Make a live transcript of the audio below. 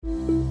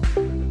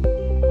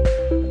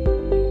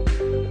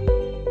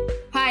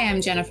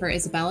I'm Jennifer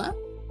Isabella.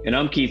 And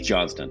I'm Keith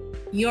Johnston.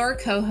 Your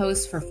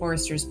co-host for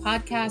Forrester's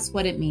podcast,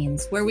 What It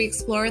Means, where we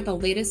explore the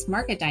latest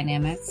market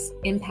dynamics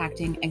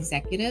impacting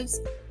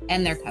executives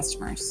and their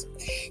customers.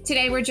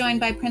 Today, we're joined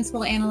by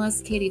Principal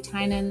Analysts Katie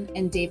Tynan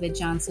and David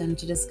Johnson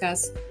to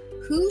discuss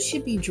who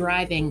should be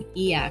driving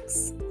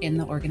EX in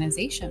the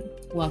organization.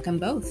 Welcome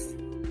both.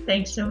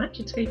 Thanks so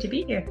much. It's great to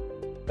be here.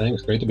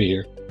 Thanks. Great to be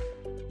here.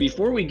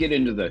 Before we get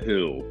into the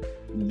who,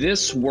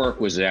 this work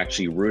was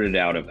actually rooted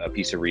out of a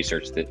piece of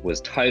research that was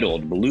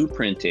titled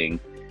Blueprinting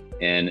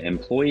an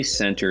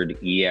Employee-Centered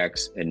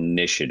EX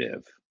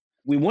Initiative.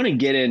 We want to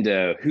get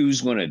into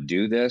who's going to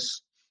do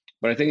this,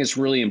 but I think it's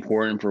really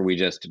important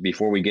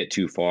before we get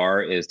too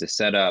far, is to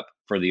set up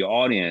for the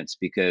audience,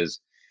 because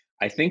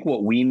I think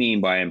what we mean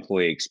by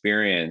employee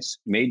experience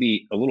may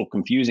be a little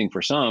confusing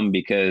for some,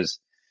 because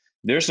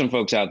there's some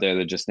folks out there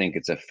that just think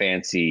it's a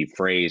fancy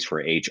phrase for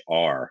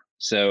HR.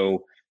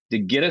 So to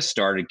get us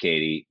started,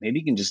 Katie, maybe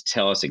you can just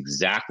tell us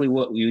exactly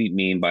what we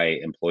mean by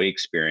employee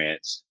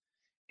experience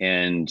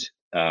and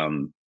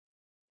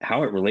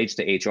how it relates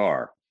to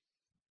HR.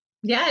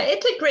 Yeah,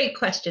 it's a great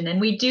question.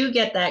 And we do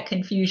get that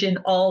confusion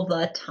all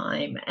the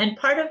time. And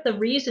part of the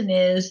reason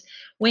is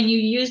when you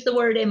use the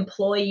word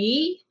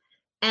employee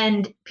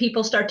and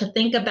people start to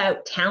think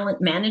about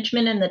talent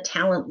management and the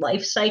talent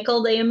life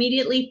cycle, they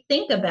immediately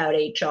think about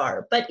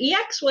HR. But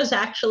EX was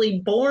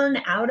actually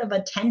born out of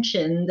a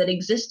tension that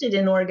existed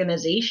in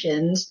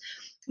organizations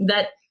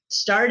that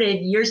started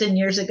years and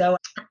years ago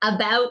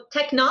about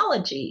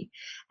technology.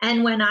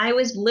 And when I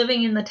was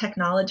living in the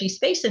technology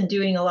space and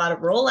doing a lot of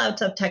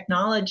rollouts of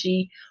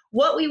technology,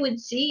 what we would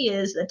see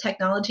is the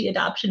technology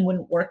adoption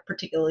wouldn't work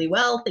particularly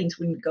well. Things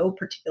wouldn't go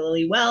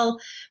particularly well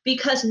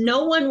because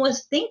no one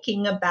was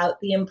thinking about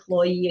the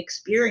employee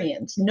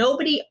experience.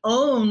 Nobody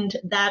owned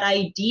that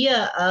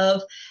idea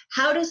of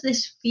how does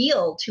this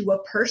feel to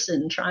a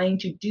person trying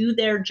to do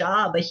their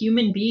job, a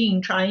human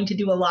being trying to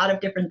do a lot of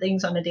different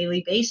things on a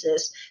daily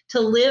basis, to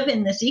live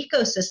in this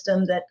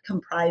ecosystem that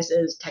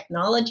comprises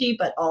technology,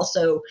 but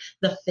also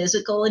the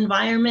physical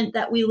environment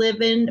that we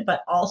live in,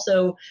 but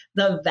also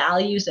the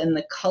values and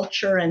the culture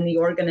and the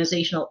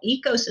organizational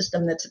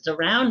ecosystem that sits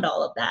around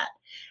all of that.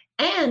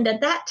 And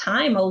at that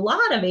time, a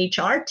lot of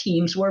HR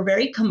teams were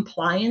very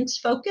compliance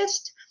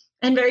focused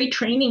and very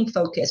training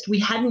focused. We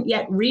hadn't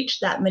yet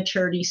reached that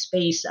maturity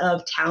space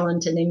of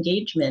talent and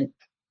engagement.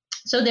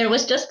 So there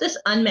was just this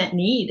unmet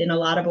need in a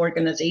lot of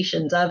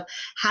organizations of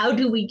how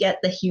do we get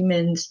the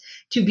humans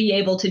to be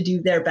able to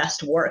do their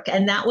best work?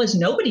 And that was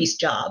nobody's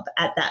job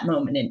at that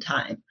moment in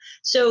time.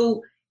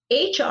 So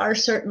HR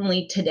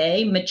certainly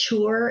today,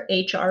 mature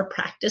HR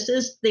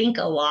practices think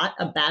a lot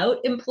about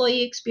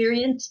employee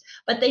experience,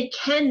 but they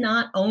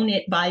cannot own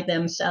it by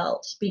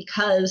themselves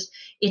because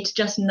it's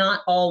just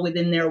not all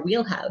within their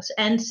wheelhouse.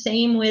 And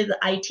same with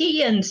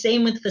IT and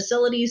same with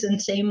facilities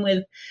and same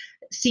with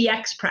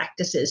CX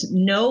practices.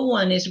 No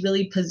one is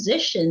really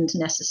positioned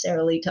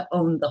necessarily to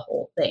own the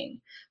whole thing.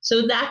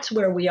 So that's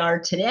where we are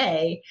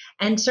today.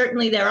 And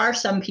certainly there are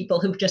some people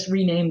who've just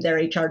renamed their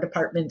HR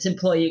department's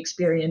employee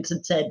experience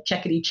and said,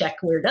 checkity check,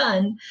 we're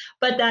done.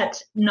 But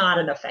that's not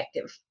an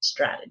effective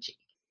strategy.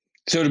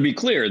 So to be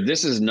clear,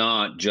 this is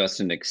not just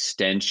an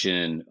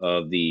extension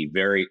of the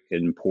very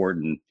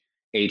important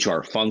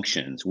HR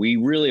functions. We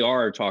really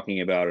are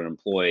talking about an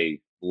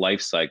employee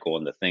life cycle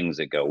and the things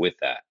that go with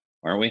that,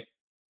 aren't we?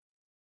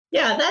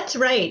 Yeah, that's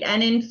right.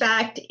 And in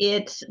fact,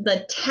 it's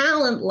the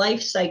talent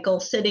life cycle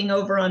sitting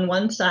over on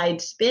one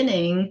side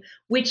spinning,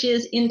 which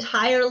is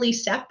entirely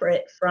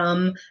separate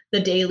from the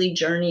daily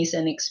journeys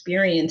and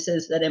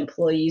experiences that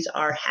employees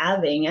are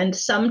having. And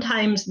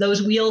sometimes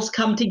those wheels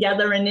come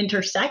together and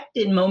intersect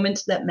in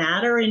moments that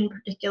matter in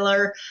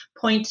particular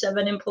points of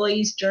an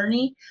employee's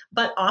journey,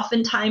 but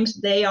oftentimes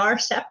they are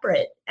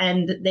separate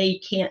and they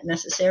can't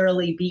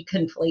necessarily be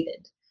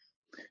conflated.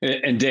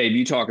 And Dave,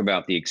 you talk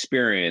about the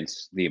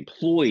experience, the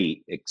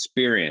employee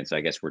experience.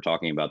 I guess we're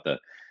talking about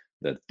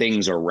the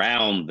things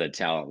around the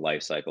talent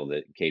lifecycle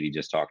that Katie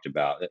just talked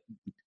about.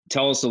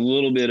 Tell us a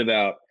little bit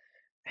about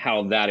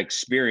how that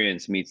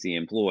experience meets the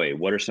employee.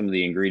 What are some of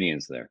the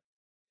ingredients there?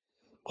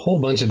 A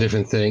whole bunch of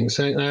different things.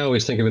 I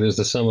always think of it as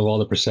the sum of all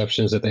the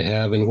perceptions that they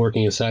have in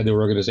working inside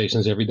their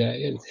organizations every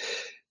day. And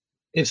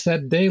it's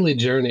that daily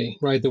journey,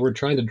 right, that we're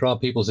trying to draw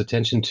people's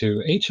attention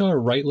to. HR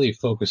rightly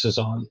focuses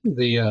on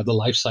the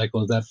life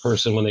cycle of that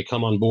person when they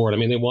come on board. I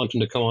mean, they want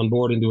them to come on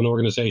board into an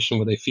organization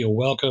where they feel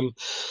welcome,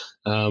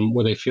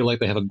 where they feel like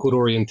they have a good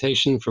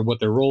orientation for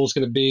what their role is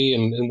going to be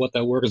and what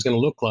that work is going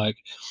to look like.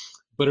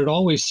 But it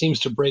always seems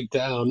to break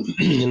down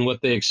in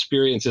what they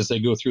experience as they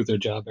go through their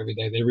job every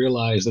day. They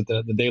realize that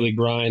the daily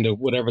grind of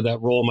whatever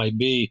that role might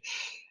be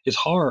is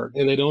hard,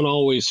 and they don't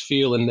always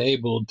feel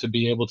enabled to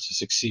be able to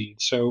succeed.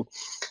 So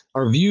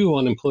our view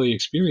on employee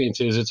experience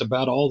is it's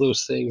about all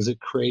those things that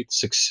create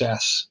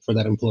success for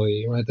that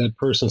employee, right? That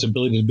person's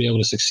ability to be able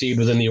to succeed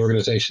within the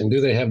organization.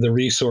 Do they have the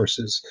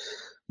resources,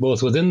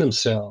 both within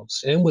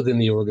themselves and within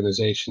the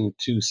organization,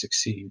 to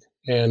succeed?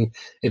 And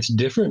it's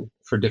different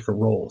for different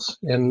roles.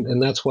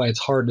 And that's why it's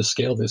hard to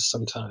scale this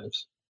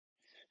sometimes.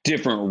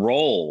 Different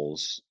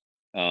roles.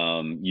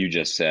 you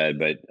just said,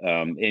 but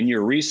in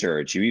your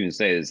research, you even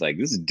say it's like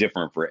this is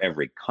different for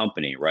every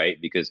company, right?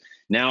 Because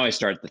now I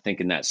start to think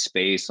in that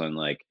space on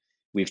like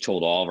we've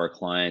told all of our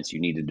clients you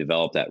need to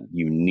develop that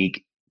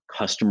unique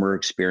customer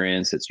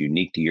experience that's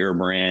unique to your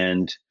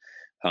brand.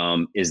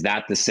 Is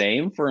that the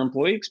same for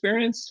employee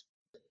experience?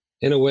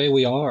 In a way,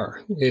 we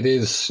are. It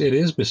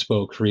is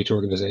bespoke for each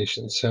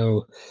organization.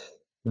 So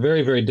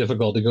very, very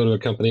difficult to go to a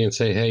company and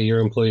say, hey, your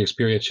employee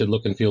experience should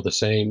look and feel the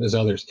same as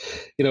others.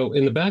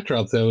 In the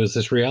backdrop, though, is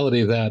this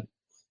reality that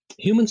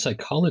human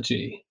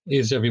psychology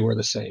is everywhere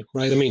the same,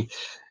 right? I mean,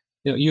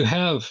 you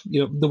have,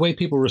 the way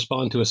people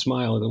respond to a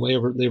smile, the way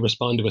they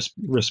respond to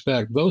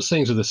respect, those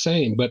things are the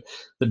same, but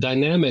the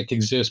dynamic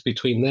exists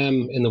between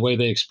them and the way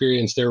they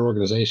experience their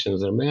organization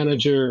as their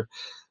manager,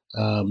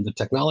 the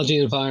technology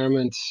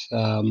environment,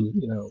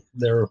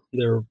 their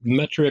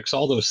metrics,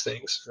 all those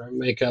things, right,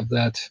 make up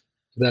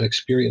that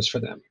experience for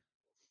them.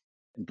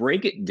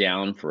 Break it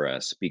down for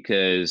us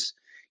because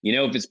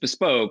if it's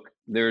bespoke,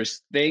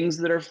 there's things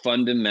that are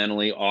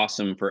fundamentally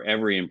awesome for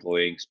every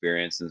employee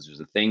experience, and there's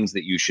the things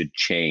that you should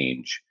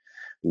change.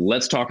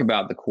 Let's talk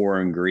about the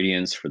core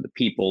ingredients for the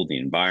people, the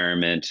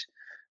environment.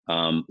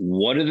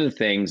 What are the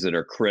things that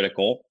are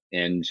critical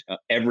and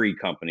every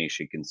company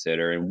should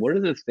consider, and what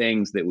are the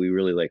things that we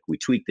really like, we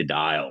tweak the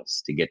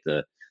dials to get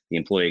the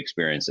employee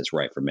experience that's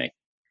right for me?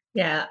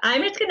 Yeah,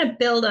 I'm just going to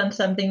build on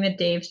something that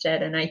Dave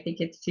said, and I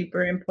think it's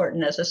super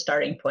important as a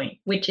starting point,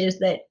 which is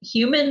that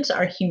humans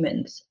are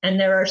humans, and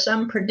there are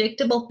some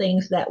predictable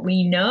things that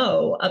we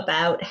know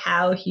about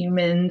how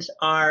humans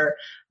are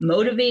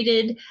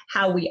motivated,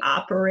 how we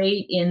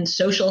operate in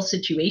social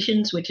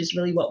situations, which is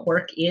really what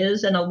work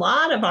is. And a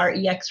lot of our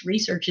EX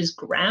research is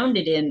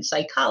grounded in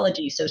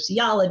psychology,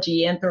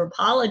 sociology,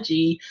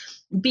 anthropology,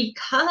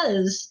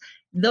 because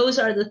those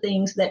are the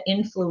things that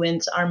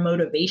influence our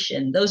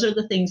motivation. Those are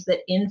the things that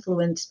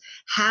influence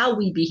how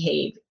we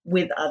behave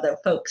with other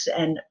folks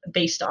and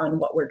based on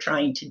what we're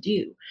trying to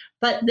do.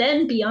 But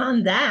then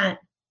beyond that,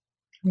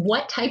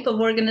 what type of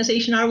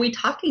organization are we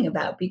talking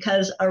about?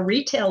 Because a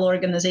retail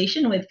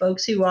organization with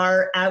folks who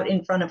are out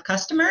in front of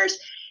customers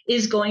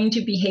is going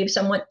to behave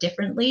somewhat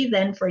differently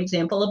than, for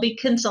example, a big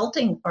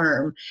consulting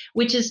firm,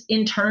 which is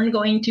in turn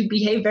going to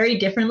behave very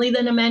differently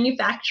than a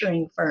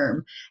manufacturing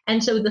firm.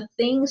 And so the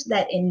things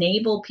that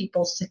enable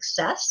people's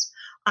success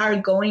are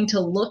going to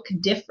look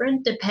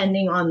different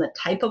depending on the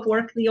type of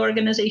work the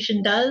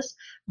organization does,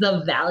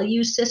 the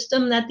value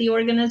system that the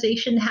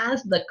organization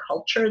has, the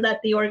culture that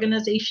the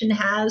organization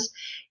has,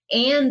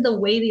 and the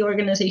way the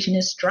organization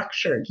is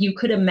structured. You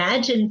could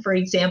imagine, for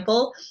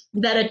example,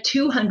 that a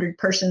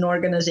 200-person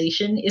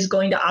organization is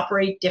going to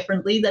operate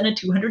differently than a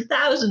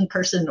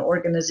 200,000-person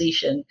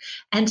organization.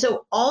 And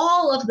so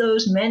all of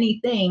those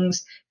many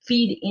things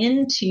feed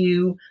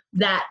into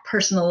that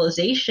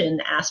personalization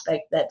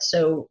aspect that's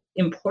so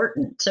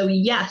important. So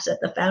yes, at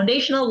the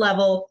foundational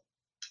level,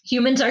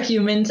 humans are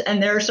humans,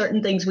 and there are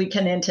certain things we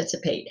can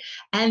anticipate.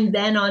 And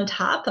then on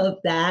top of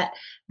that,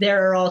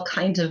 there are all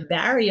kinds of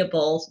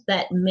variables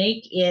that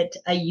make it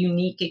a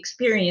unique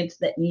experience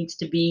that needs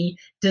to be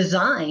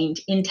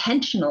designed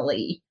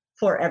intentionally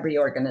for every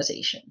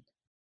organization.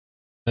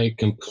 I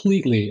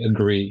completely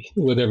agree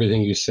with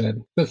everything you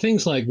said. The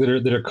things like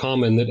that are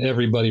common that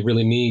everybody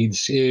really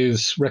needs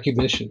is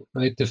recognition,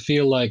 right? To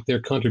feel like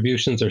their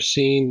contributions are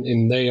seen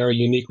and they are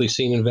uniquely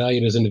seen and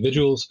valued as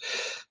individuals.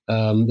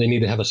 They need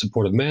to have a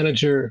supportive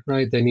manager,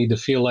 right? They need to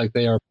feel like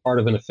they are part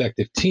of an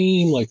effective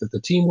team, like that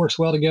the team works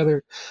well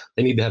together.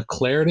 They need to have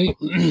clarity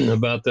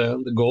about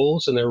the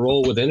goals and their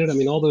role within it. I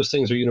mean, all those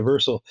things are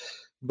universal.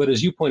 But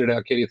as you pointed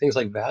out, Katie, things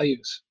like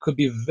values could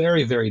be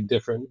very, very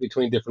different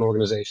between different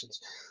organizations.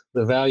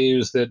 The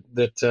values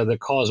that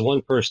cause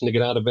one person to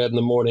get out of bed in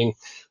the morning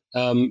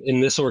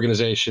in this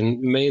organization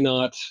may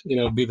not,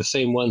 be the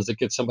same ones that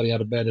get somebody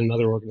out of bed in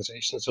another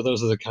organization. So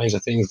those are the kinds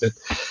of things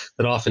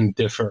that often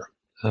differ.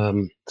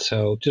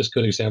 So just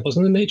good examples.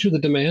 And the nature of the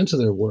demands of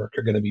their work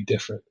are going to be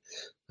different.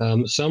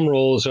 Some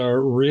roles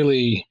are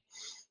really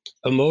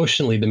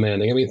emotionally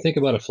demanding. I mean, think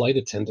about a flight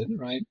attendant,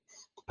 right?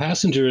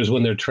 Passengers,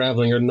 when they're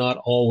traveling, are not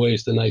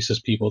always the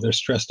nicest people. They're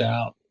stressed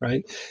out,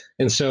 right?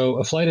 And so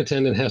a flight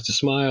attendant has to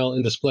smile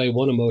and display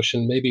one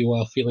emotion, maybe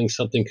while feeling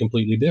something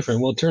completely different.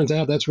 Well, it turns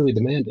out that's really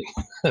demanding,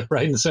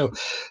 right? And so,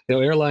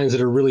 airlines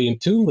that are really in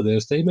tune with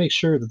this, they make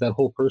sure that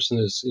whole person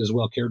is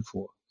well cared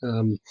for.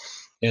 And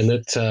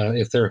that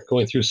if they're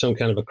going through some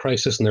kind of a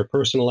crisis in their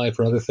personal life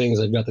or other things,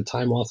 they've got the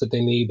time off that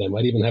they need. They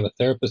might even have a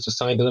therapist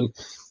assigned to them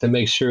to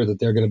make sure that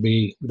they're going to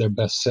be their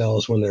best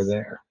selves when they're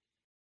there.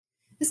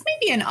 This may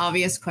be an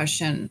obvious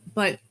question,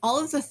 but all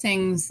of the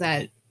things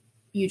that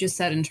you just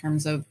said in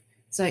terms of,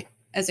 so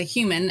as a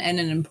human and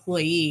an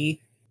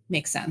employee,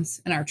 make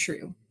sense and are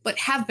true, but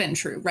have been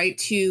true, right?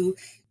 To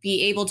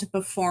be able to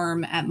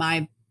perform at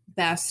my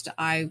best,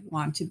 I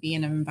want to be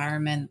in an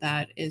environment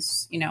that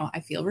is, I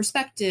feel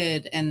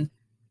respected and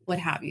what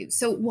have you.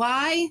 So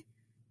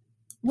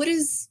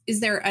is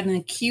there an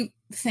acute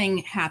thing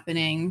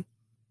happening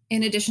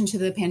in addition to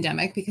the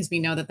pandemic? Because we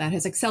know that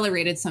has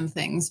accelerated some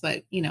things,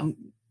 but,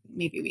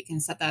 maybe we can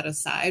set that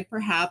aside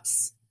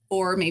perhaps.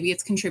 or maybe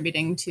it's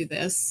contributing to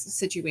this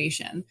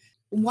situation.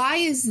 Why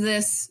is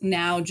this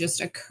now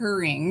just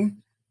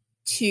occurring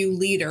to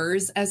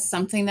leaders as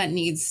something that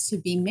needs to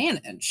be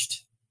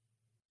managed?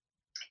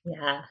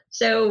 Yeah.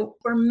 So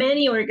for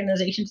many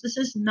organizations, this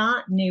is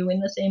not new in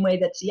the same way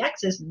that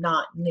CX is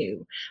not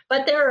new.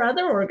 But there are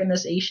other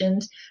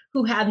organizations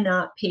who have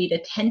not paid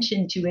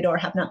attention to it or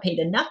have not paid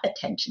enough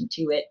attention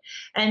to it.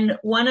 And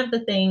one of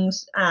the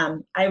things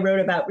I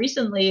wrote about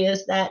recently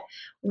is that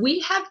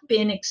we have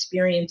been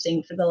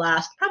experiencing for the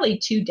last probably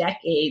 2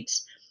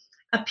 decades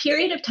a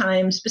period of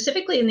time,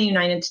 specifically in the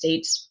United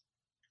States,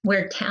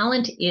 where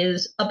talent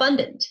is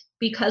abundant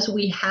because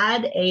we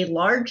had a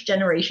large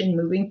generation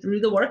moving through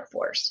the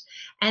workforce.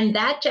 And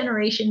that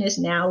generation is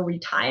now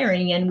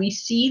retiring, and we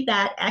see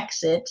that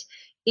exit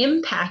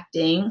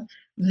impacting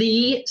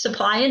the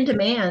supply and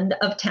demand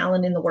of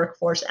talent in the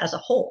workforce as a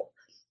whole.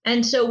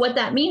 And so what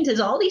that means is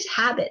all these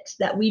habits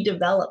that we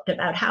developed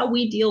about how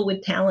we deal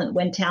with talent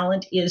when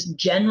talent is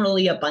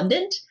generally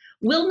abundant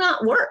will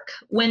not work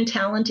when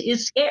talent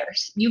is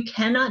scarce. You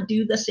cannot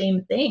do the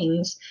same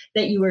things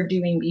that you were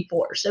doing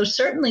before. So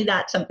certainly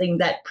that's something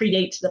that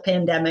predates the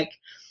pandemic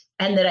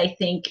and that I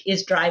think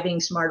is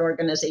driving smart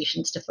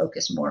organizations to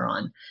focus more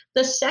on.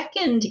 The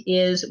second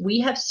is we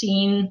have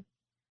seen,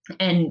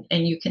 and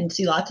you can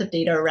see lots of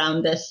data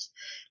around this,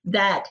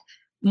 that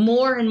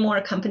more and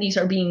more companies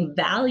are being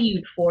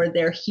valued for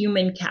their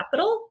human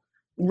capital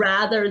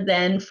rather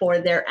than for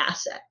their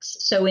assets.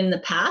 So in the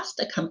past,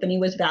 a company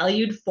was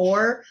valued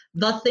for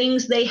the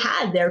things they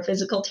had, their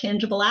physical,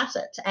 tangible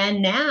assets.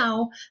 And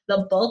now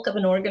the bulk of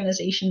an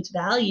organization's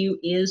value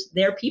is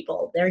their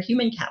people, their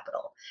human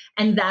capital.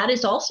 And that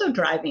is also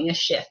driving a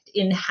shift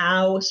in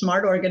how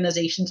smart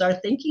organizations are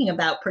thinking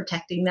about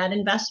protecting that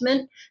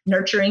investment,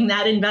 nurturing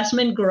that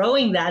investment,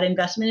 growing that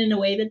investment in a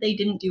way that they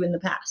didn't do in the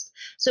past.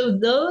 So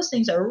those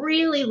things are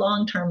really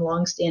long-term,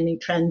 long-standing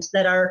trends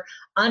that are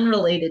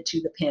unrelated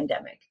to the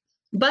pandemic.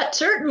 But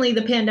certainly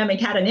the pandemic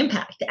had an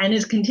impact and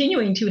is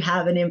continuing to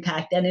have an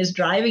impact and is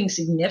driving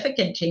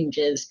significant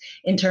changes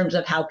in terms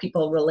of how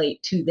people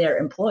relate to their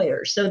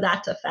employers. So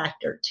that's a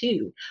factor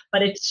too,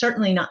 but it's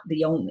certainly not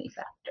the only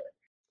factor.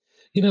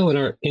 You know, and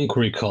our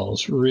inquiry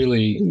calls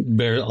really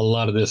bear a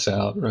lot of this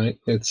out, right?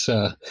 It's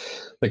the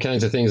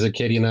kinds of things that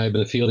Katie and I have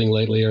been fielding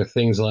lately are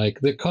things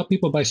like that caught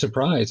people by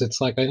surprise. It's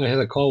like I had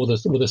a call with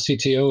a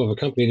CTO of a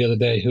company the other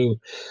day who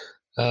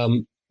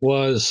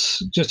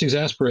was just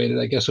exasperated,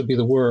 I guess would be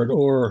the word,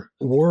 or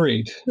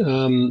worried.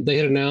 They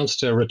had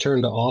announced a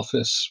return to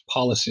office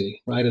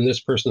policy, right? And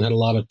this person had a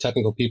lot of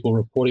technical people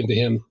reporting to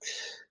him.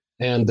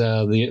 And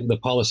the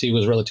policy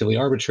was relatively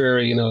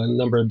arbitrary, you know, a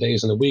number of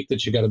days in a week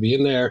that you got to be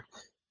in there.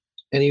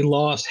 And he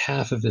lost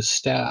half of his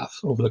staff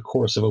over the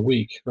course of a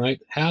week, right?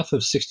 Half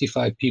of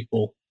 65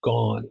 people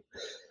gone.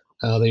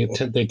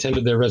 They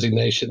tendered their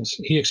resignations.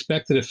 He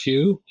expected a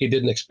few. He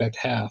didn't expect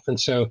half. And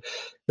so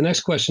the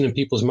next question in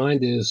people's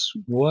mind is,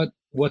 what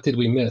did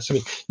we miss? I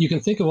mean, you can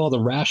think of all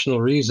the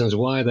rational reasons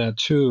why that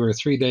 2 or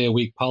 3 day a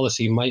week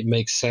policy might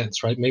make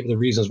sense, right? Maybe the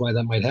reasons why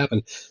that might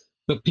happen.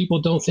 But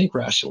people don't think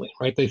rationally,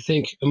 right? They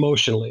think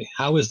emotionally.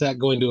 How is that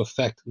going to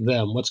affect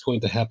them? What's going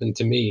to happen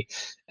to me?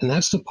 And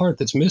that's the part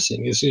that's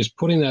missing is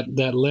putting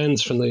that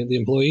lens from the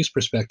employee's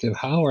perspective.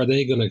 How are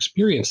they going to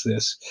experience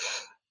this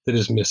that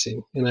is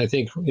missing? And I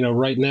think, you know,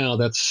 right now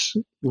that's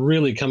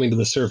really coming to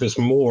the surface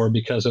more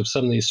because of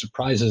some of these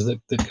surprises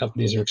that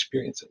companies are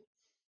experiencing.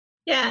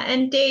 Yeah,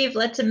 and Dave,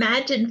 let's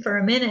assume for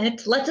a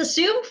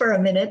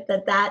minute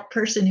that that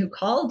person who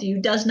called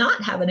you does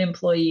not have an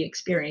employee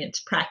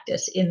experience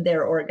practice in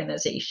their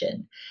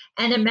organization.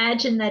 And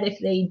imagine that if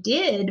they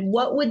did,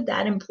 what would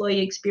that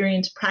employee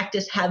experience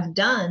practice have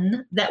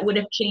done that would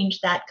have changed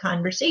that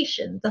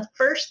conversation? The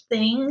first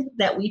thing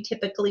that we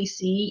typically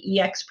see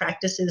EX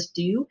practices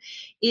do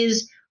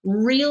is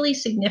really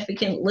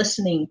significant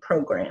listening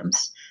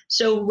programs.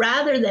 So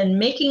rather than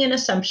making an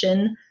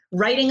assumption,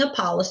 writing a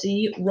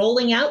policy,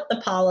 rolling out the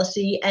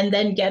policy, and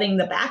then getting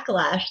the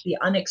backlash, the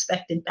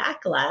unexpected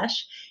backlash,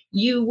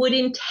 you would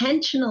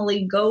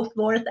intentionally go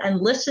forth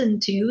and listen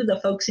to the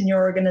folks in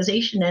your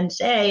organization and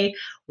say,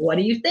 what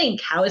do you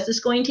think? How is this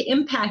going to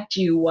impact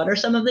you? What are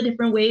some of the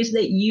different ways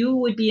that you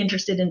would be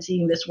interested in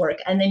seeing this work?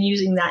 And then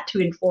using that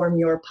to inform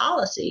your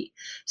policy.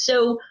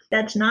 So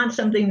that's not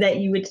something that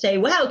you would say,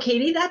 wow,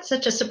 Katie, that's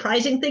such a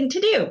surprising thing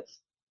to do.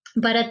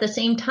 But at the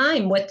same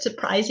time, what's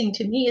surprising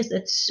to me is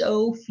that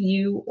so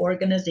few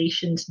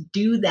organizations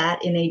do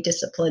that in a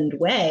disciplined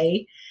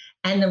way.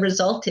 And the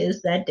result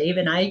is that Dave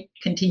and I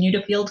continue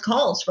to field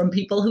calls from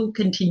people who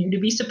continue to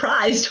be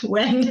surprised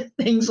when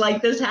things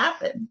like this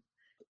happen.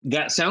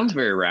 That sounds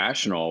very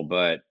rational,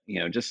 but, you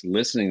know, just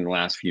listening to the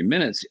last few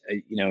minutes,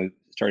 you know,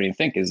 starting to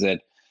think is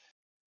that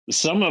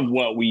some of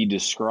what we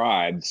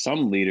described,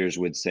 some leaders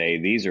would say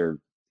these are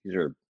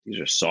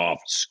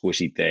soft,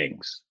 squishy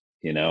things,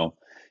 you know.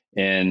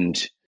 And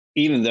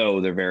even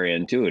though they're very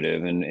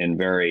intuitive and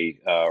very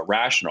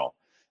rational,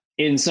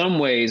 in some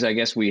ways, I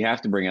guess we have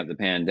to bring up the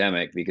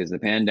pandemic because the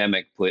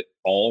pandemic put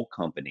all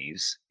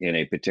companies in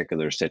a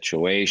particular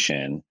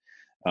situation.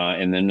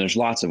 And then there's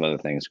lots of other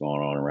things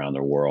going on around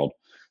the world.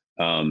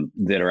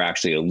 that are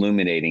actually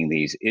illuminating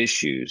these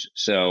issues.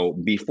 So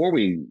before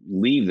we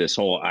leave this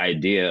whole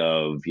idea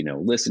of,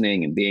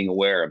 listening and being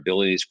aware of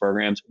building these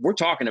programs, we're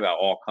talking about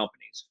all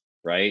companies,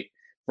 right?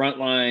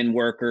 Frontline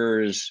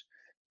workers,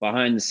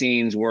 behind the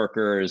scenes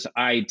workers,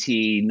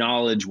 IT,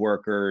 knowledge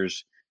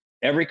workers.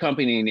 Every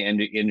company in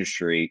the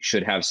industry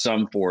should have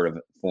some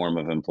form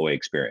of employee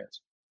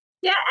experience.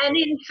 Yeah, and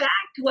in fact,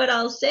 what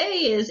I'll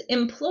say is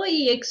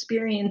employee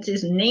experience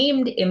is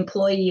named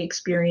employee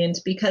experience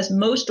because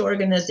most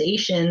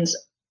organizations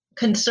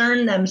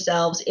concern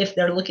themselves, if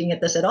they're looking at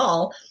this at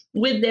all,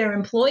 with their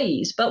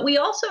employees. But we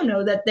also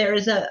know that there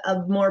is a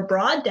more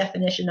broad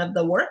definition of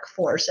the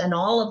workforce and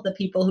all of the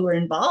people who are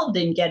involved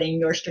in getting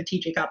your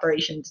strategic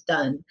operations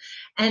done.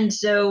 And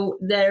so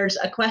there's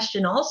a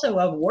question also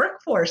of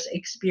workforce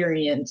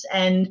experience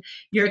and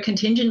your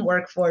contingent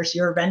workforce,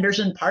 your vendors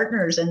and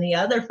partners, and the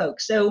other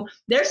folks. So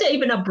there's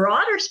even a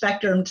broader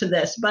spectrum to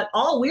this, but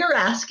all we're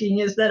asking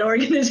is that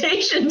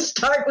organizations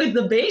start with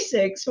the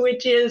basics,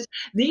 which is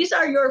these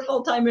are your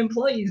full-time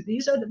employees.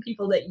 These are the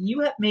people that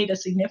you have made a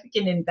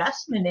significant investment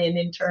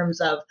in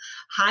terms of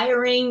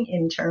hiring,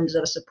 in terms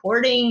of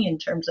supporting, in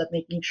terms of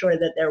making sure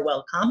that they're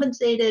well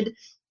compensated.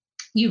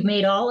 You've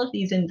made all of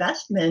these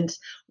investments.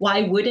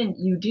 Why wouldn't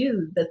you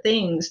do the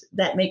things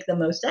that make the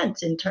most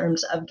sense in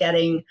terms of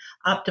getting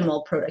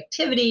optimal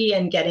productivity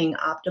and getting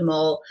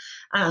optimal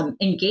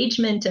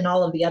engagement and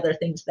all of the other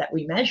things that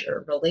we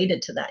measure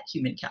related to that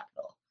human capital?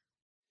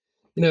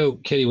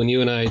 Katie, when you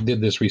and I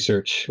did this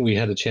research, we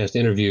had a chance to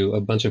interview a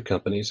bunch of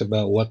companies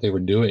about what they were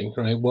doing,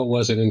 right? What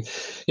was it? And,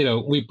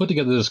 we put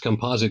together this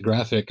composite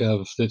graphic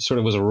that sort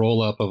of was a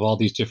roll up of all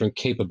these different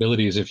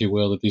capabilities, if you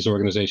will, that these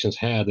organizations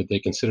had that they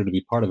considered to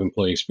be part of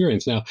employee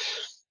experience. Now,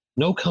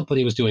 no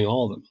company was doing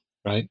all of them,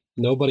 right?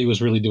 Nobody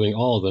was really doing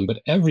all of them, but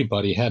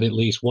everybody had at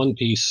least one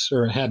piece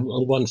or had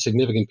one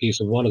significant piece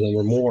of one of them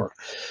or more.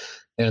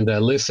 And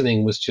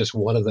listening was just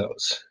one of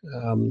those.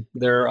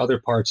 There are other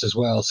parts as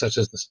well, such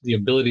as the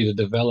ability to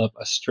develop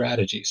a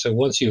strategy. So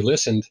once you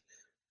listened,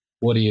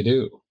 what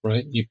do?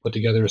 Right? You put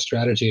together a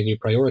strategy and you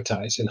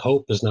prioritize. And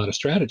hope is not a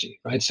strategy,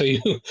 right? So you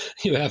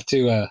have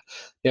to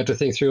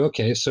think through.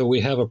 Okay, so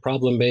we have a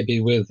problem maybe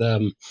with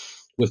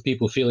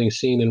people feeling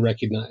seen and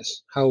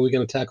recognized. How are we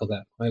going to tackle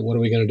that? Right? What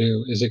are we going to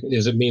do?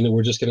 Is it mean that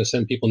we're just going to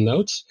send people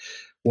notes?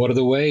 What are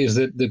the ways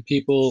that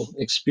people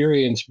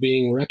experience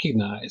being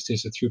recognized?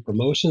 Is it through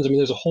promotions? I mean,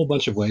 there's a whole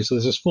bunch of ways. So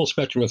there's this full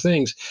spectrum of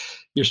things.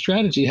 Your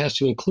strategy has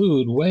to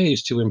include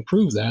ways to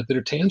improve that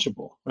are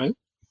tangible, right?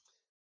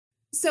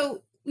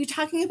 So we're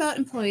talking about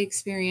employee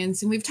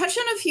experience, and we've touched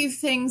on a few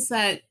things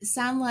that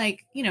sound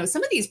like,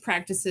 some of these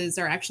practices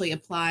are actually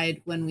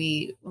applied when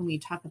we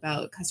talk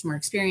about customer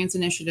experience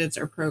initiatives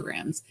or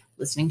programs.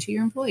 Listening to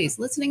your employees,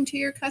 listening to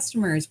your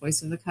customers,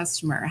 voice of the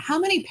customer. How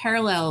many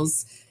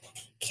parallels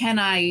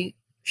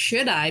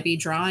should I be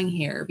drawing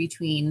here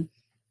between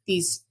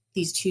these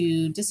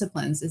two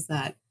disciplines? Is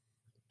that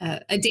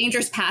a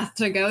dangerous path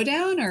to go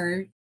down,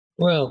 or?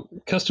 Well,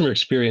 customer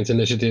experience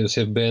initiatives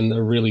have been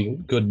a really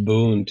good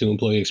boon to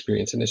employee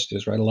experience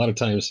initiatives, right? A lot of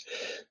times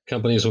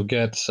companies will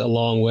get a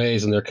long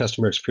ways in their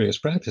customer experience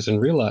practice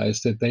and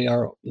realize that they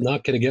are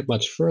not going to get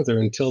much further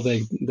until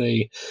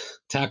they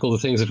tackle the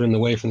things that are in the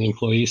way from the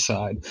employee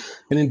side.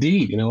 And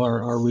indeed,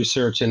 our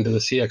research into the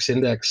CX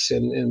index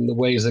and the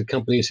ways that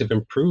companies have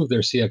improved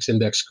their CX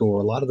index score,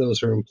 a lot of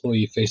those are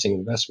employee facing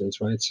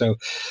investments, right? So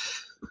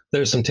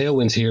there's some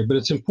tailwinds here, but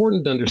it's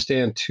important to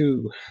understand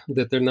too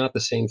that they're not the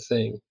same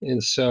thing.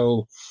 And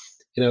so,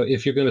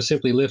 if you're going to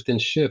simply lift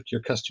and shift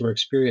your customer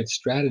experience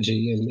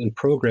strategy and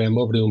program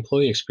over to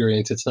employee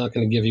experience, it's not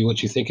going to give you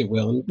what you think it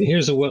will. And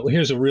here's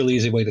a real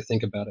easy way to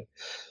think about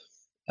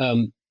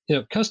it.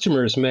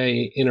 Customers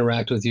may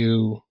interact with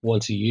you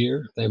once a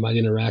year. They might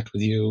interact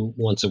with you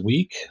once a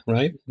week,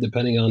 right?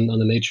 Depending on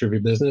the nature of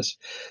your business.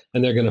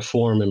 And they're going to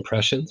form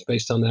impressions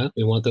based on that.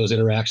 We want those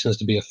interactions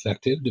to be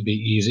effective, to be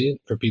easy,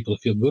 for people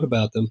to feel good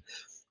about them.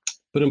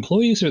 But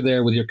employees are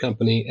there with your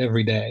company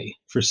every day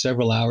for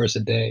several hours a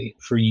day,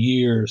 for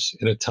years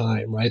at a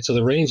time, right? So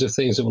the range of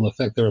things that will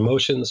affect their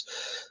emotions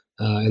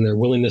and their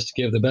willingness to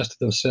give the best of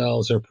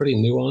themselves are pretty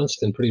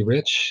nuanced and pretty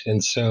rich.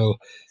 And so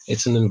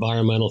it's an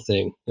environmental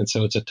thing. And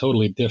so it's a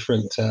totally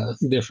different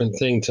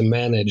thing to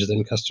manage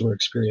than customer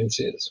experience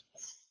is.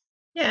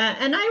 Yeah,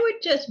 and I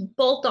would just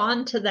bolt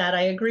on to that.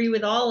 I agree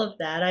with all of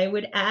that. I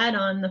would add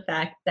on the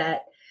fact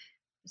that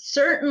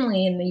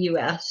certainly in the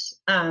US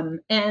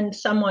and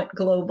somewhat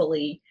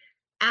globally,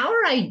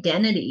 our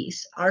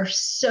identities are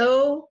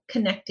so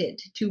connected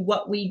to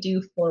what we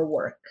do for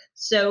work.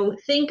 So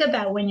think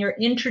about when you're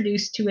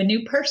introduced to a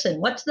new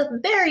person, what's the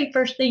very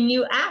first thing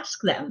you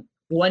ask them?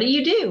 What do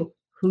you do?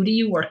 Who do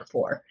you work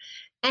for?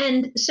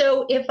 And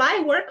so if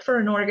I work for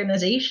an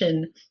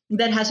organization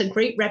that has a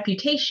great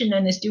reputation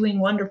and is doing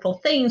wonderful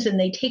things and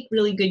they take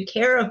really good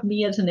care of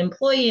me as an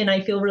employee and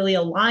I feel really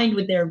aligned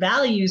with their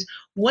values,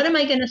 what am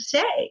I going to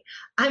say?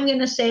 I'm going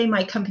to say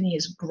my company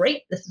is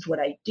great. This is what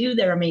I do.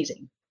 They're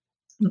amazing.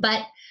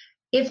 But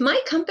if my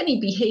company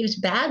behaves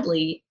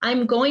badly,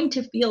 I'm going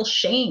to feel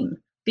shame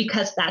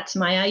because that's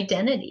my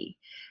identity.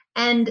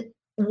 And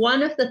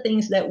one of the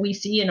things that we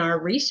see in our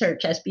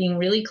research as being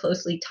really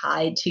closely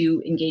tied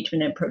to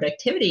engagement and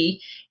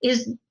productivity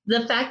is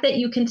the fact that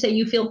you can say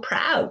you feel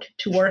proud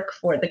to work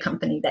for the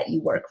company that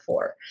you work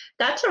for.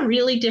 That's a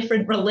really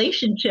different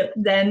relationship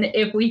than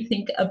if we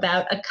think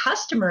about a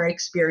customer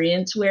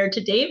experience where,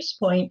 to Dave's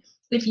point,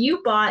 if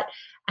you bought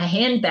a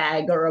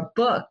handbag or a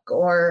book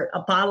or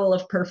a bottle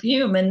of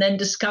perfume and then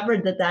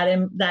discovered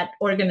that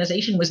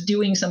organization was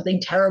doing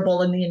something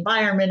terrible in the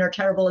environment or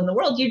terrible in the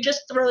world, you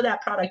just throw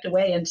that product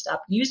away and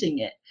stop using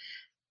it.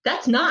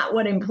 That's not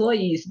what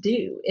employees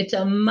do. It's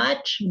a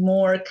much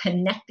more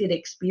connected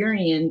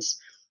experience.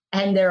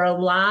 And there are a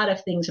lot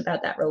of things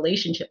about that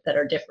relationship that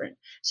are different.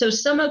 So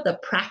some of the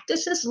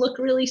practices look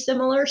really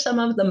similar. Some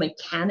of the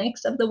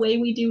mechanics of the way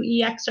we do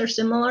EX are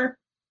similar.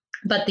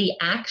 But the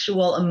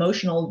actual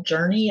emotional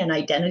journey and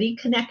identity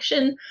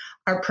connection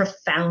are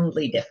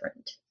profoundly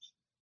different.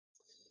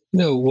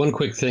 One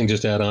quick thing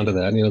just to add on to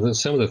that,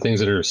 some of the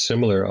things that are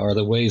similar are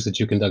the ways that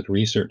you conduct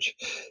research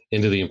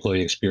into the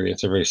employee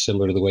experience are very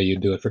similar to the way you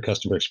do it for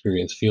customer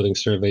experience, fielding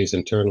surveys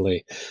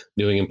internally,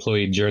 doing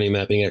employee journey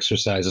mapping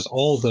exercises.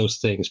 All those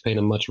things paint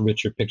a much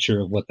richer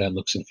picture of what that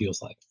looks and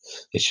feels like.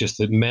 It's just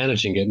that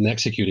managing it and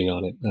executing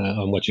on it,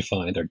 on what you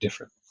find, are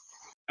different.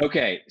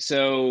 Okay,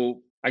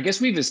 so I guess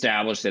we've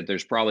established that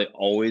there's probably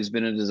always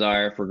been a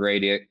desire for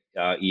great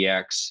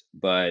EX,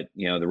 but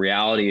the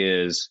reality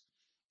is,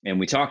 and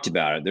we talked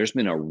about it, there's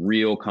been a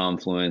real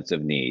confluence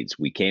of needs.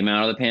 We came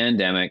out of the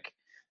pandemic.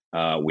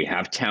 We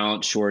have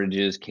talent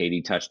shortages.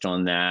 Katie touched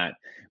on that.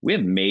 We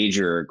have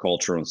major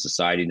cultural and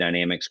society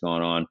dynamics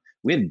going on.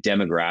 We have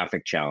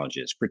demographic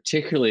challenges,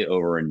 particularly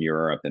over in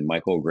Europe. And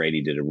Michael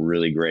O'Grady did a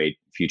really great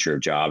Future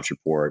of Jobs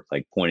report,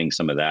 like pointing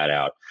some of that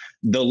out.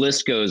 The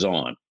list goes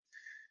on.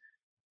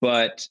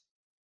 But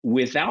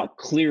without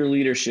clear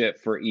leadership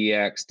for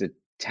EX to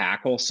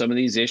tackle some of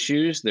these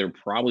issues, they're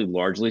probably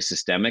largely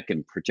systemic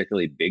and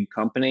particularly big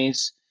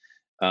companies.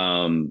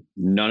 None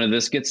of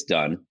this gets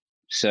done.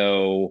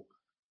 So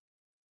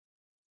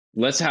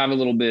let's have a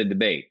little bit of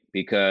debate,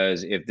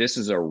 because if this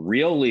is a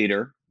real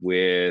leader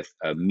with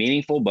a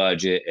meaningful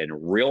budget and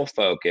real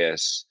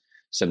focus,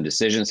 some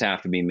decisions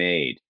have to be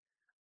made.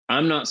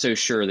 I'm not so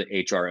sure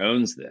that HR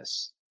owns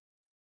this.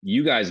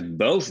 You guys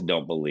both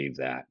don't believe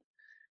that.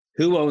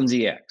 Who owns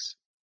EX?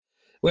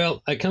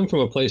 Well, I come from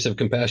a place of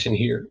compassion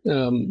here.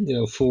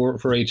 For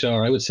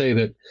HR, I would say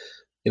that,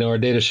 our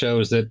data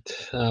shows that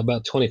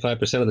about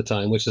 25% of the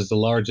time, which is the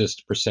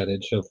largest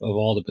percentage of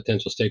all the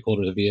potential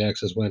stakeholders of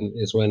EX, is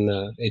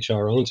when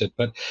HR owns it.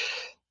 But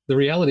the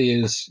reality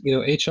is,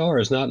 HR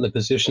is not in a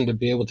position to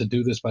be able to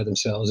do this by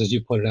themselves, as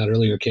you pointed out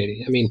earlier,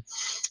 Katie. I mean,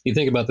 you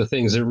think about the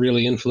things that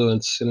really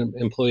influence an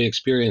employee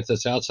experience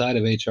that's outside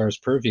of HR's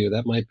purview.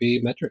 That might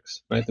be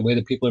metrics, right? The way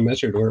that people are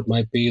measured, or it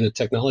might be the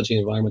technology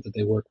environment that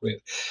they work with.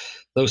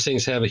 Those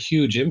things have a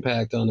huge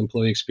impact on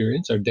employee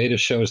experience. Our data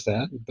shows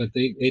that, but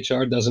the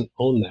HR doesn't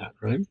own that,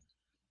 right?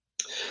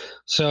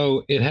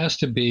 So it has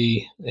to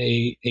be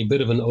a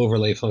bit of an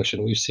overlay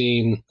function. We've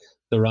seen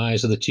the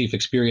rise of the chief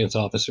experience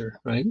officer,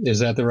 right? Is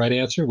that the right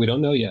answer? We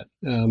don't know yet,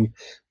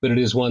 but it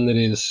is one that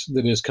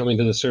is coming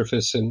to the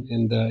surface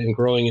and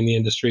growing in the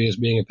industry as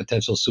being a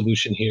potential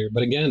solution here.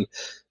 But again,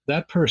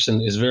 that person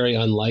is very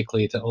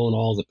unlikely to own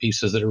all the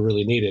pieces that are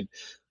really needed.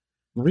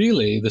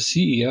 Really, the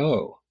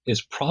CEO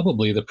is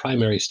probably the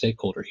primary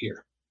stakeholder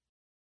here.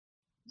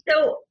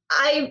 So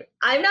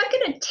I'm not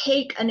going to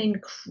take an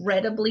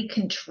incredibly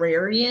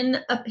contrarian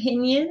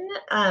opinion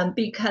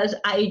because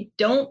I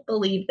don't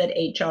believe that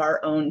HR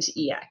owns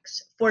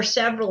EX for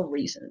several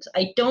reasons.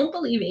 I don't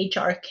believe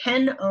HR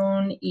can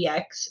own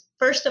EX,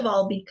 first of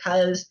all,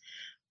 because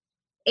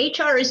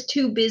HR is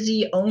too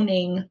busy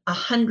owning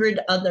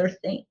 100 other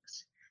things.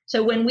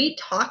 So when we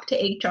talk to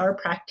HR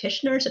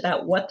practitioners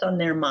about what's on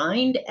their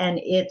mind, and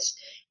it's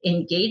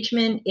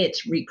engagement,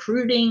 it's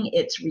recruiting,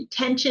 it's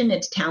retention,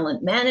 it's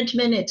talent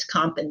management, it's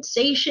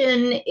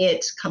compensation,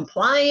 it's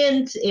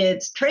compliance,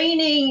 it's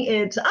training,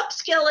 it's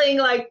upskilling,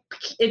 like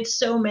it's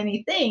so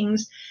many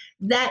things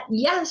that,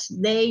 yes,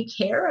 they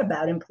care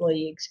about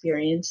employee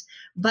experience,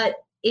 but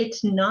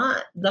it's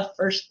not the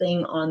first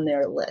thing on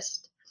their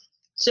list.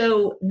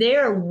 So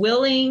they're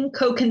willing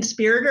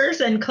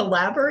co-conspirators and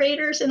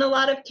collaborators in a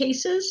lot of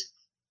cases.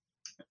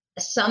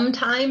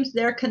 Sometimes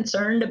they're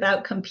concerned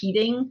about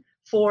competing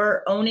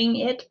for owning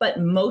it, but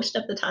most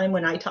of the time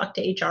when I talk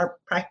to HR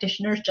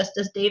practitioners, just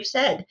as Dave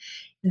said,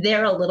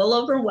 they're a little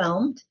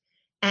overwhelmed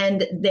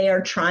and they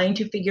are trying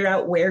to figure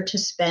out where to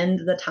spend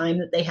the time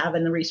that they have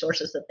and the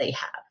resources that they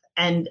have.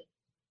 And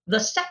the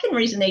second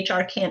reason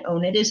HR can't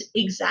own it is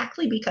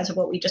exactly because of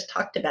what we just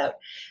talked about.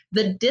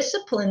 The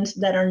disciplines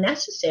that are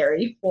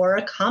necessary for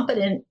a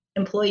competent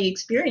employee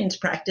experience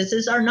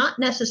practices are not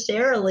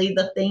necessarily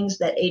the things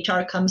that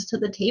HR comes to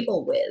the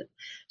table with.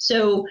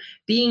 So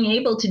being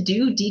able to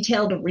do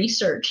detailed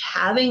research,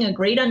 having a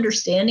great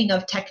understanding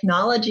of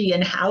technology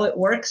and how it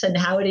works and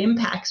how it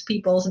impacts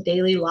people's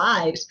daily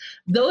lives,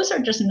 those are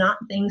just not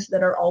things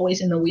that are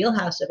always in the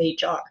wheelhouse of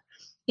HR.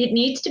 It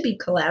needs to be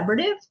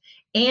collaborative.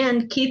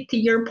 And Keith, to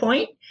your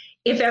point,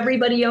 If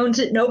everybody owns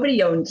it,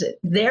 nobody owns it.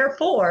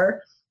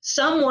 Therefore,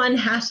 someone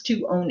has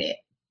to own it.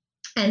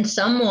 And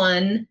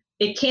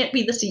it can't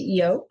be the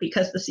CEO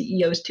because the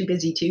CEO is too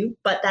busy too,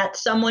 but that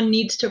someone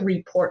needs to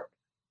report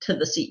to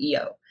the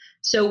CEO.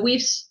 So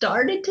we've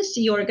started to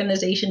see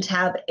organizations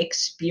have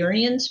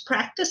experience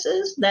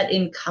practices that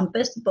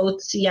encompass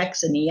both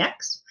CX and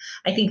EX.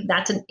 I think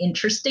that's an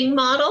interesting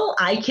model.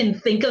 I can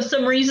think of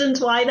some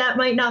reasons why that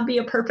might not be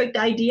a perfect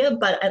idea,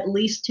 but at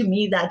least to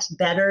me, that's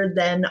better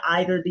than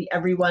either the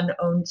everyone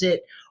owns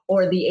it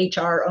or the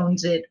HR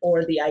owns it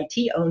or the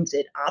IT owns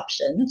it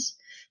options.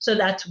 So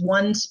that's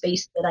one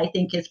space that I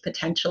think is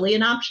potentially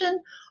an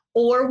option.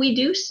 Or we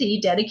do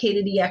see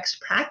dedicated EX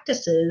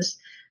practices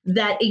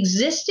that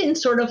exist in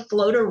sort of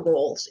floater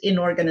roles in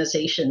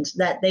organizations,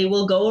 that they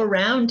will go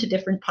around to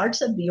different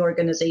parts of the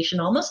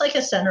organization, almost like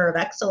a center of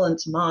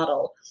excellence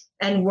model,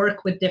 and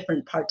work with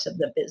different parts of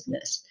the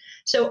business.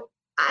 So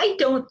I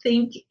don't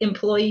think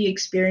employee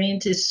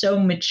experience is so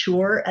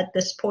mature at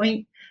this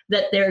point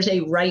that there's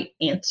a right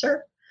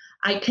answer.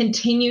 I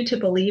continue to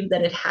believe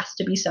that it has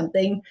to be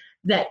something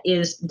that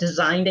is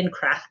designed and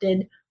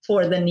crafted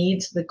for the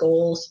needs, the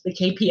goals, the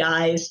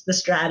KPIs, the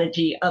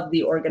strategy of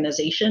the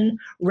organization,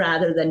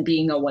 rather than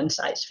being a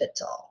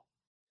one-size-fits-all.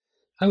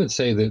 I would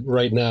say that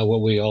right now,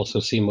 what we also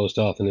see most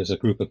often is a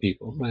group of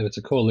people, right? It's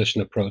a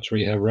coalition approach where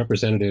you have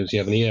representatives, you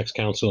have an EX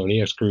council, an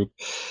EX group,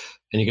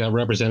 and you got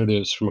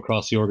representatives from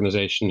across the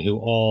organization who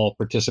all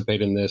participate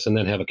in this and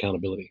then have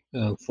accountability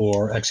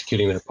for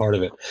executing their part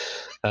of it.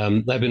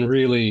 I've been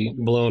really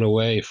blown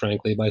away,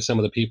 frankly, by some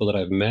of the people that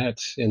I've met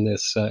in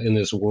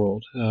this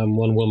world.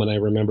 One woman I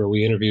remember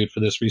we interviewed for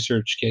this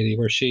research, Katie,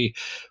 where she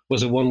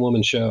was a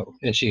one-woman show,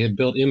 and she had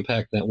built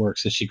impact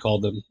networks, as she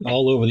called them,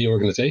 all over the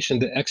organization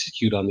to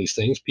execute on these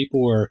things.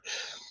 People were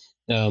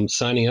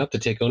signing up to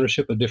take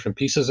ownership of different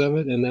pieces of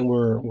it, and then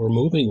we're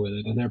moving with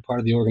it, and they're part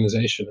of the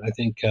organization. I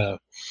think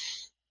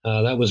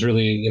that was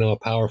really, a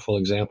powerful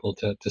example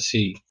to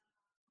see.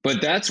 But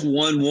that's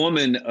one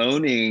woman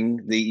owning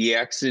the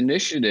EX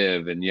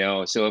initiative. And,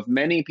 so if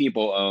many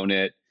people own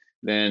it,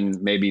 then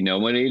maybe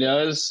nobody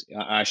does.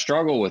 I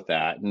struggle with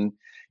that. And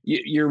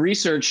your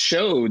research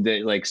showed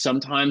that, like,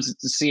 sometimes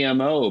it's the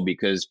CMO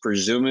because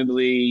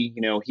presumably,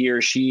 he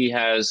or she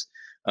has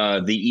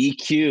the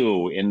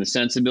EQ and the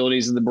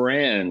sensibilities of the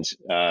brand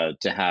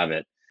to have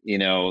it.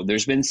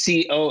 There's been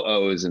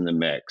COOs in the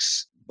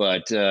mix,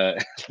 but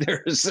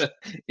there's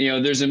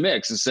a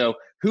mix. And so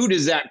who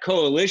does that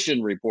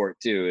coalition report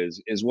to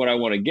is what I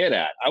want to get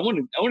at. I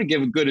want to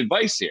give good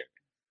advice here.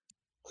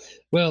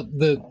 Well,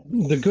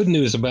 the good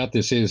news about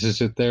this is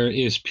that there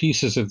is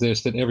pieces of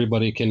this that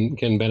everybody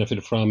can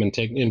benefit from and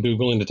be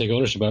willing to take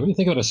ownership of. I mean,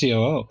 think about a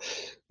COO.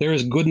 There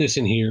is goodness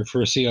in here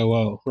for a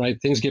COO,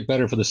 right? Things get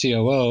better for the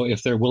COO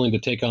if they're willing to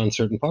take on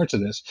certain parts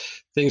of this.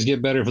 Things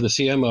get better for the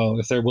CMO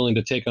if they're willing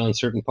to take on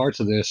certain parts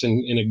of this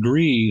and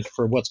agree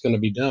for what's going to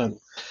be done.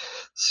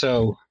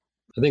 So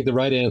I think the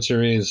right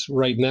answer is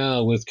right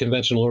now, with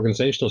conventional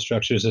organizational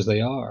structures as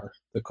they are,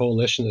 the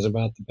coalition is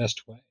about the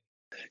best way.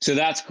 So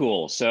that's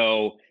cool.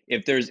 So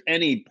if there's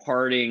any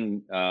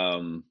parting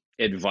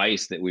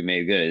advice that we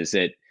may get, is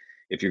that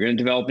if you're going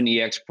to develop an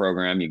EX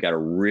program, you got to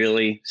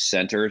really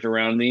center it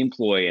around the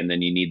employee, and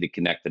then you need to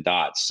connect the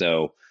dots.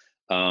 So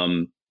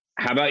how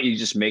about you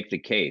just make the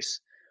case?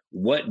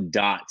 What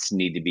dots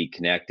need to be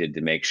connected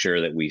to make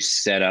sure that we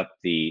set up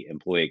the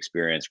employee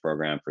experience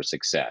program for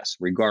success,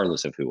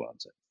 regardless of who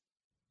owns it?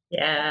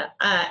 Yeah,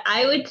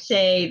 I would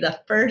say the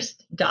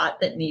first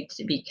dot that needs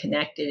to be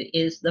connected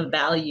is the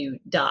value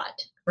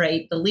dot,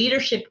 right? The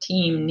leadership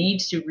team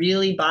needs to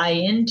really buy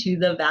into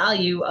the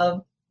value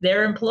of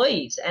their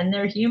employees and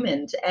their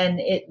humans.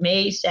 And it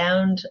may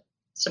sound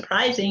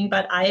surprising,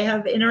 but I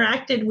have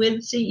interacted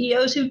with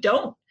CEOs who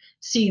don't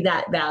see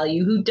that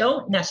value, who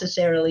don't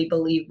necessarily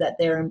believe that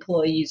their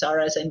employees are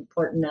as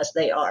important as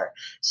they are.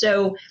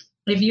 So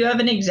if you have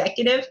an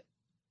executive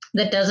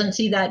that doesn't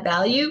see that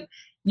value,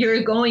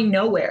 you're going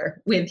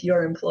nowhere with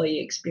your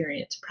employee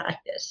experience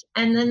practice.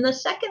 And then the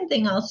second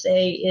thing I'll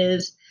say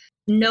is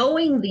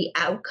knowing the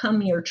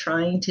outcome you're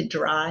trying to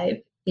drive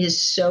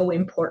is so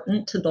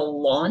important to the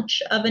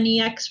launch of an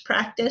EX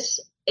practice.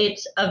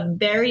 It's a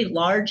very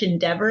large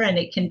endeavor, and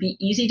it can be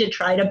easy to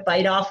try to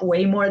bite off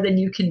way more than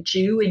you can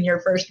chew in your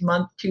first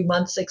month, 2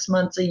 months, 6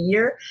 months, a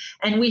year.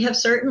 And we have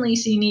certainly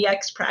seen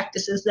EX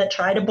practices that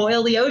try to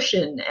boil the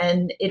ocean,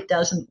 and it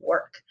doesn't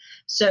work.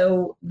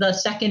 So the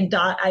second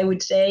dot I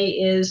would say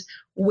is,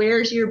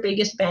 where's your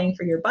biggest bang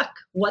for your buck?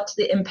 What's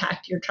the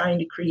impact you're trying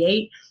to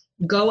create?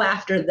 Go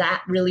after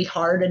that really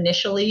hard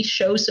initially,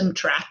 show some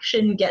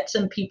traction, get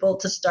some people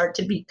to start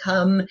to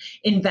become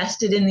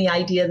invested in the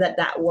idea that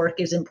that work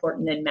is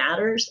important and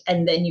matters,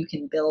 and then you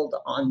can build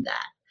on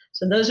that.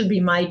 So those would be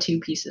my 2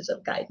 pieces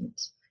of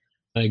guidance.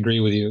 I agree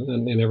with you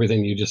and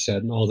everything you just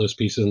said and all those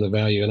pieces and the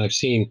value. And I've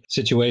seen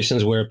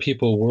situations where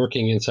people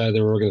working inside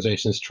their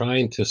organizations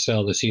trying to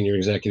sell the senior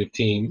executive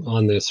team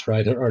on this,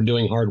 right, are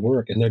doing hard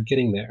work, and they're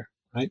getting there,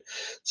 right?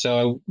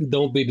 So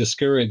don't be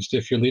discouraged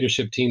if your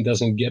leadership team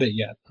doesn't get it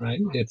yet,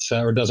 right? It's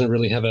or doesn't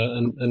really have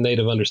a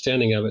native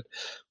understanding of it.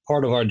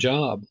 part of our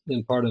job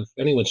and part of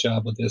anyone's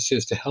job with this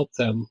is to help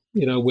them,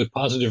 with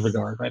positive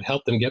regard, right?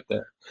 Help them get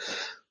there.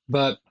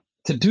 But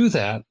to do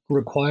that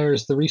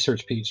requires the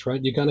research piece,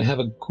 right? You got to have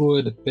a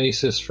good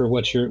basis for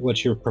what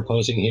you're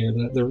proposing here.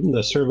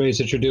 The surveys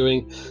that you're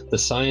doing, the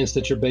science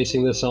that you're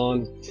basing this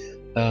on,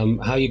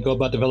 how you go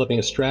about developing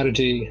a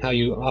strategy, how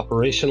you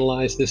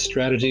operationalize this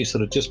strategy so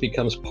that it just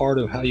becomes part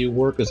of how you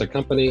work as a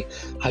company,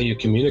 how you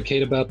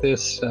communicate about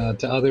this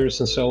to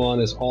others and so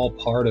on is all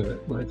part of it,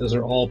 right? Those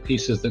are all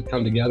pieces that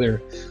come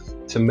together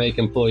to make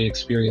employee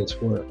experience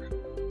work.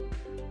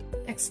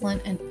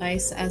 Excellent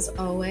advice as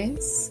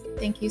always.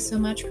 Thank you so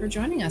much for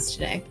joining us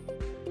today.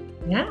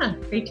 Yeah,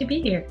 great to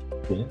be here.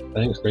 Yeah,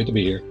 thanks. Great to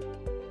be here.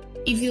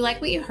 If you like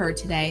what you heard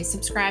today,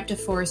 subscribe to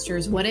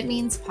Forrester's What It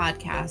Means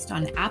podcast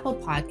on Apple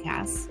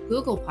Podcasts,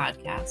 Google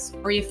Podcasts,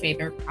 or your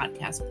favorite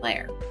podcast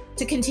player.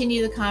 To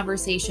continue the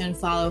conversation,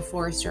 follow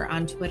Forrester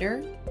on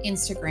Twitter,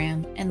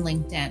 Instagram, and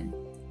LinkedIn,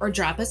 or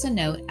drop us a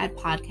note at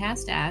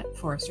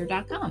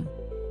podcast@forrester.com.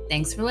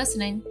 Thanks for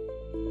listening.